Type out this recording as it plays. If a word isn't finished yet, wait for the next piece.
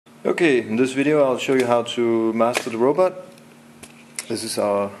Okay, in this video I'll show you how to master the robot. This is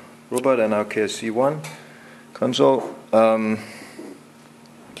our robot and our KRC1 console. Hope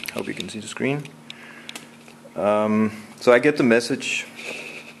you can see the screen. So I get the message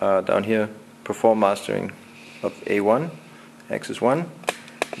down here, perform mastering of A1, axis 1.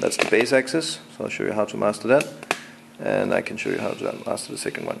 That's the base axis, so I'll show you how to master that. And I can show you how to master the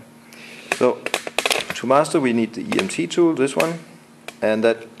second one. So to master we need the EMT tool, this one, and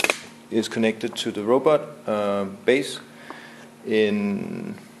that is connected to the robot base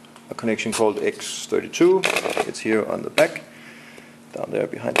in a connection called X32. It's here on the back, down there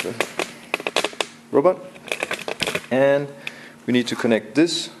behind the robot. And we need to connect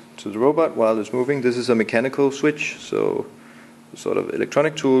this to the robot while it's moving. This is a mechanical switch, so a sort of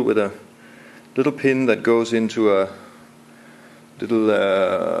electronic tool with a little pin that goes into a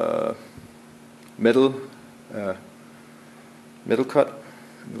little metal cut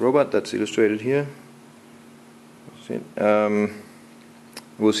robot that's illustrated here.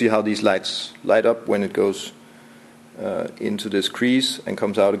 We'll see how these lights light up when it goes into this crease and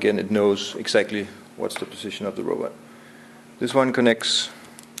comes out again. It knows exactly what's the position of the robot. This one connects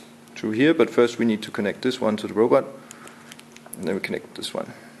through here, but first we need to connect this one to the robot, and then we connect this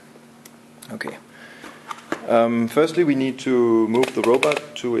one. Okay. Firstly, we need to move the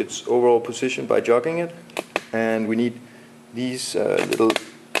robot to its overall position by jogging it, and we need these little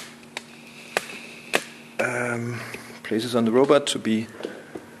places on the robot to be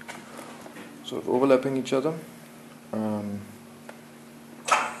sort of overlapping each other.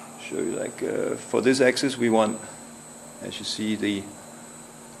 Show you, like for this axis we want, as you see, the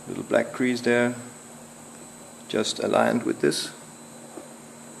little black crease there just aligned with this,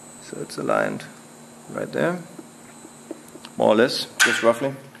 so it's aligned right there, more or less, just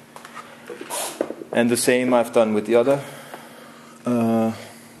roughly. And the same I've done with the other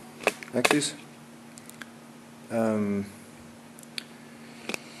axis.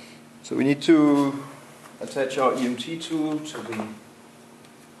 So we need to attach our EMT tool to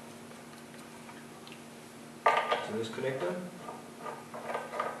this connector,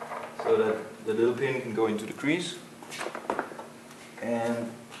 so that the little pin can go into the crease.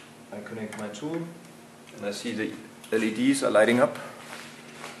 And I connect my tool, and I see the LEDs are lighting up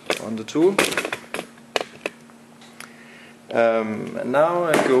on the tool. And now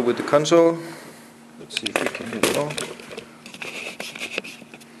I go with the console. Let's see if we can get it on.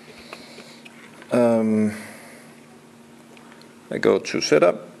 I go to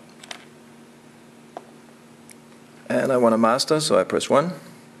setup, and I want to master, so I press 1.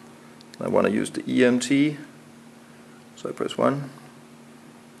 I want to use the EMT, so I press 1.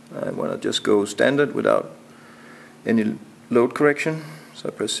 I want to just go standard without any load correction, so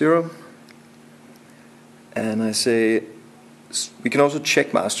I press 0. And I say, we can also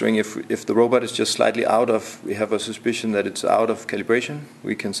check mastering if the robot is just slightly out of, we have a suspicion that it's out of calibration,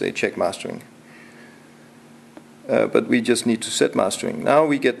 we can say check mastering. But we just need to set mastering. Now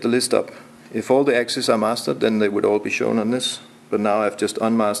we get the list up. If all the axes are mastered, then they would all be shown on this. But now I've just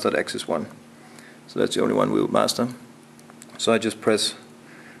unmastered axis 1. So that's the only one we will master. So I just press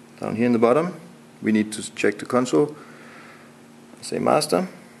down here in the bottom. We need to check the console. Say master.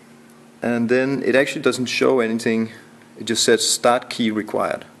 And then it actually doesn't show anything. It just says start key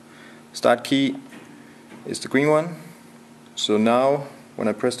required. Start key is the green one. So now when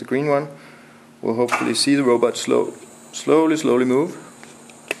I press the green one, we'll hopefully see the robot slowly move.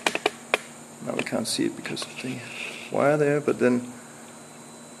 Now we can't see it because of the wire there, but then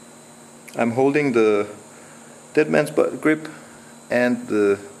I'm holding the dead man's grip and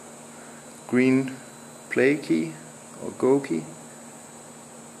the green play key or go key,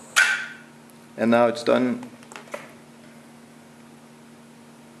 and now it's done.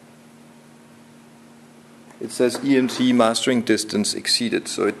 It says EMT mastering distance exceeded,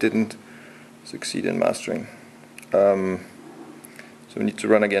 so it didn't succeed in mastering. So we need to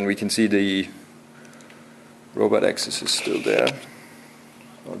run again. We can see the robot axis is still there.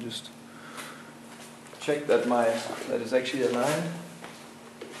 I'll just check that that is actually aligned.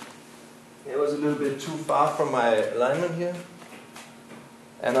 It was a little bit too far from my alignment here.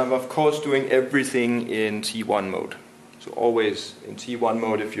 And I'm of course doing everything in T1 mode. So always in T1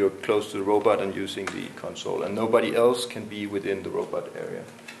 mode if you're close to the robot and using the console, and nobody else can be within the robot area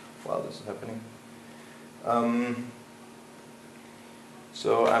while this is happening.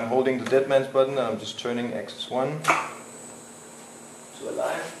 So I'm holding the dead man's button and I'm just turning axis 1 to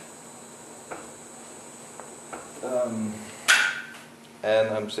align. And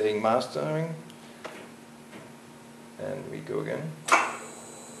I'm saying mastering, and we go again.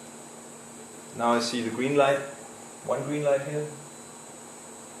 Now I see the green light, one green light here.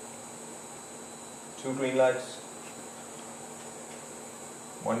 2 green lights,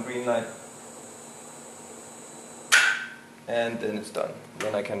 1 green light, and then it's done.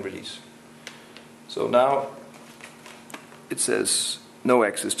 Then I can release. So now it says no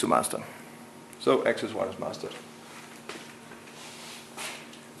axis to master. So axis 1 is mastered.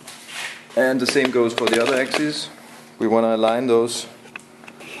 And the same goes for the other axes. We want to align those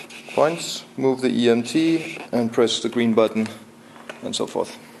points, move the EMT and press the green button and so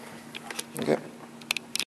forth. Okay.